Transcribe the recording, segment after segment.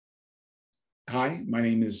Hi, my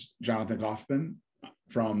name is Jonathan Kaufman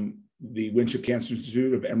from the Winship Cancer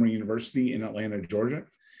Institute of Emory University in Atlanta, Georgia.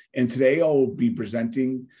 And today I'll be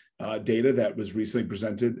presenting data that was recently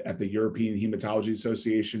presented at the European Hematology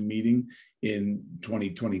Association meeting in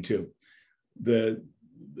 2022.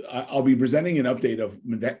 I'll be presenting an update of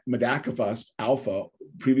Modakafusp Alfa,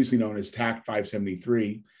 previously known as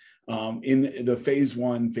TAK-573, in the phase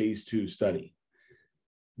 1, phase 2 study.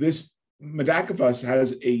 This Modakafusp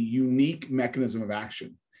has a unique mechanism of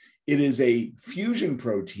action. It is a fusion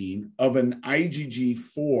protein of an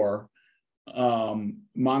IgG4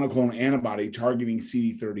 monoclonal antibody targeting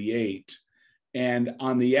CD38. And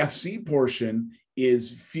on the FC portion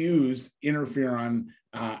is fused interferon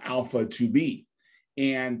alpha 2B.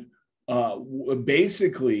 And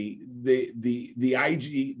basically, the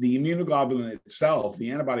immunoglobulin itself,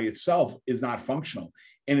 the antibody itself, is not functional,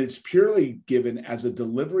 and it's purely given as a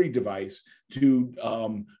delivery device to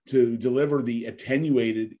deliver the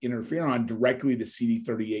attenuated interferon directly to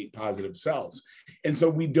CD38 positive cells. And so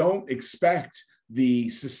we don't expect the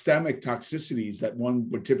systemic toxicities that one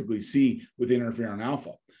would typically see with interferon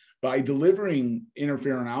alpha. By delivering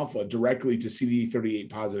interferon alpha directly to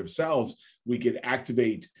CD38 positive cells, we could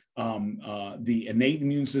activate the innate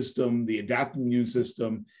immune system, the adaptive immune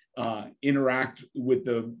system, interact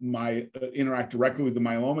directly with the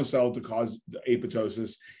myeloma cell to cause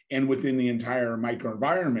apoptosis, and within the entire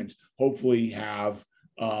microenvironment, hopefully have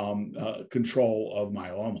control of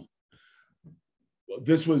myeloma.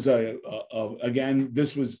 This was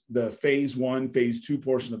this was the phase 1, phase 2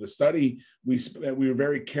 portion of the study. We were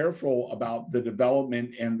very careful about the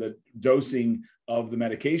development and the dosing of the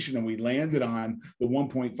medication, and we landed on the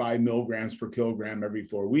 1.5 milligrams per kilogram every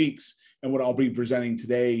 4 weeks. And what I'll be presenting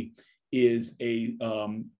today is a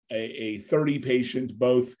 30-patient,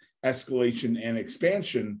 both escalation and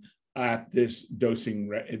expansion at this dosing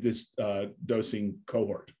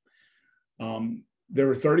cohort. There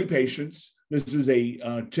are 30 patients. This is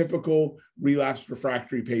a typical relapsed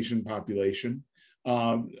refractory patient population.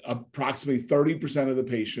 Approximately 30% of the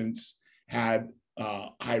patients had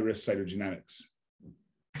high-risk cytogenetics.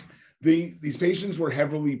 These patients were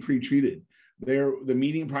heavily pretreated. The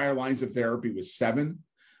median prior lines of therapy was 7.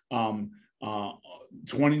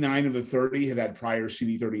 29 of the 30 had prior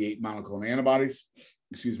CD38 monoclonal antibodies.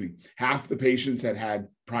 Excuse me. Half the patients had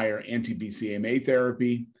prior anti-BCMA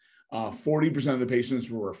therapy. 40% of the patients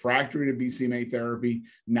were refractory to BCMA therapy.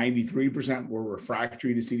 93% were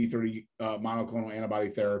refractory to CD30 monoclonal antibody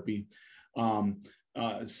therapy.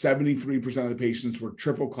 73% of the patients were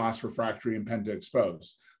triple class refractory and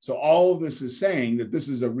penta-exposed. So all of this is saying that this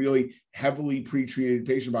is a really heavily pretreated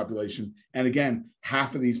patient population. And again,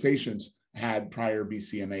 half of these patients had prior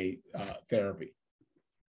BCMA therapy.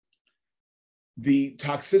 The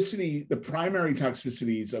primary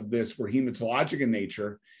toxicities of this were hematologic in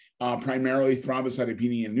nature, primarily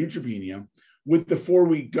thrombocytopenia and neutropenia. With the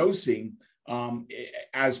 4-week dosing,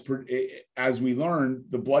 as we learned,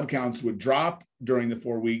 the blood counts would drop during the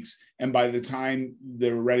 4 weeks, and by the time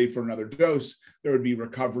they were ready for another dose, there would be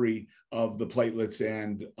recovery of the platelets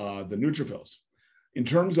and the neutrophils. In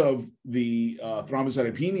terms of the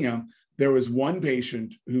thrombocytopenia, there was one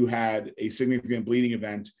patient who had a significant bleeding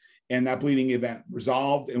event, and that bleeding event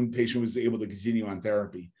resolved, and the patient was able to continue on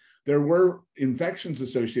therapy. There were infections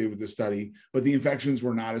associated with the study, but the infections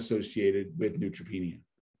were not associated with neutropenia.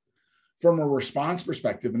 From a response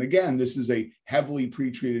perspective, and again, this is a heavily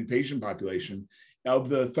pretreated patient population, of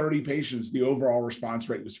the 30 patients, the overall response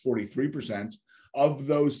rate was 43%. Of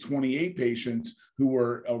those 28 patients who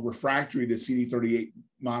were refractory to CD38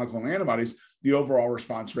 monoclonal antibodies, the overall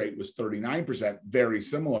response rate was 39%, very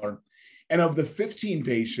similar. And of the 15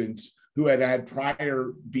 patients who had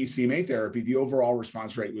prior BCMA therapy, the overall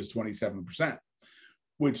response rate was 27%,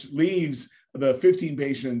 which leaves the 15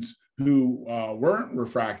 patients who weren't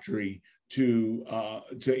refractory to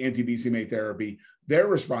anti-BCMA therapy, their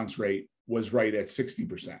response rate was right at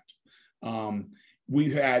 60%.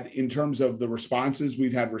 We've had, in terms of the responses,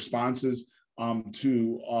 we've had responses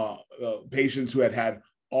to patients who had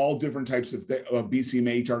all different types of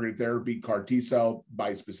BCMA targeted therapy, CAR T-cell,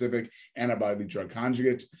 bispecific, antibody drug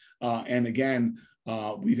conjugate. And again,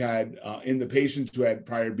 we've had in the patients who had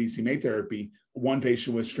prior BCMA therapy, one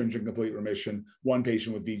patient with stringent complete remission, one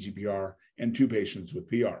patient with VGPR, and 2 patients with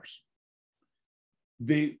PRs.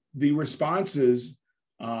 The responses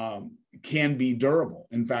can be durable.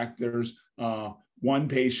 In fact, there's one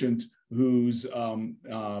patient who's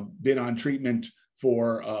been on treatment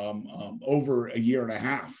for over a year and a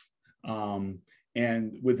half,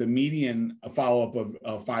 and with a median follow-up of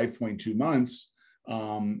 5.2 months,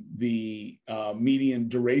 the median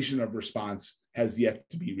duration of response has yet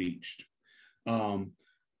to be reached. And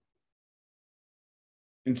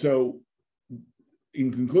so,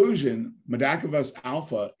 in conclusion, Modakafusp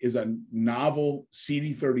Alfa is a novel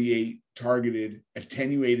CD38 targeted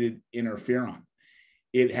attenuated interferon.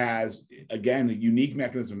 It has, again, a unique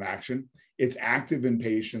mechanism of action. It's active in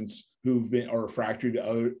patients who've been or refractory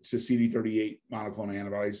to CD38 monoclonal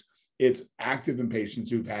antibodies. It's active in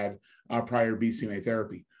patients who've had prior BCMA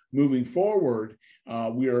therapy. Moving forward,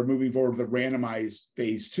 we are moving forward with a randomized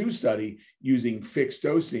phase 2 study using fixed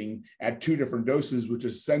dosing at 2 different doses, which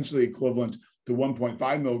is essentially equivalent to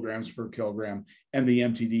 1.5 milligrams per kilogram and the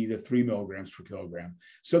MTD to 3 milligrams per kilogram,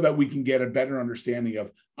 so that we can get a better understanding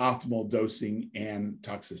of optimal dosing and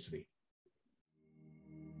toxicity.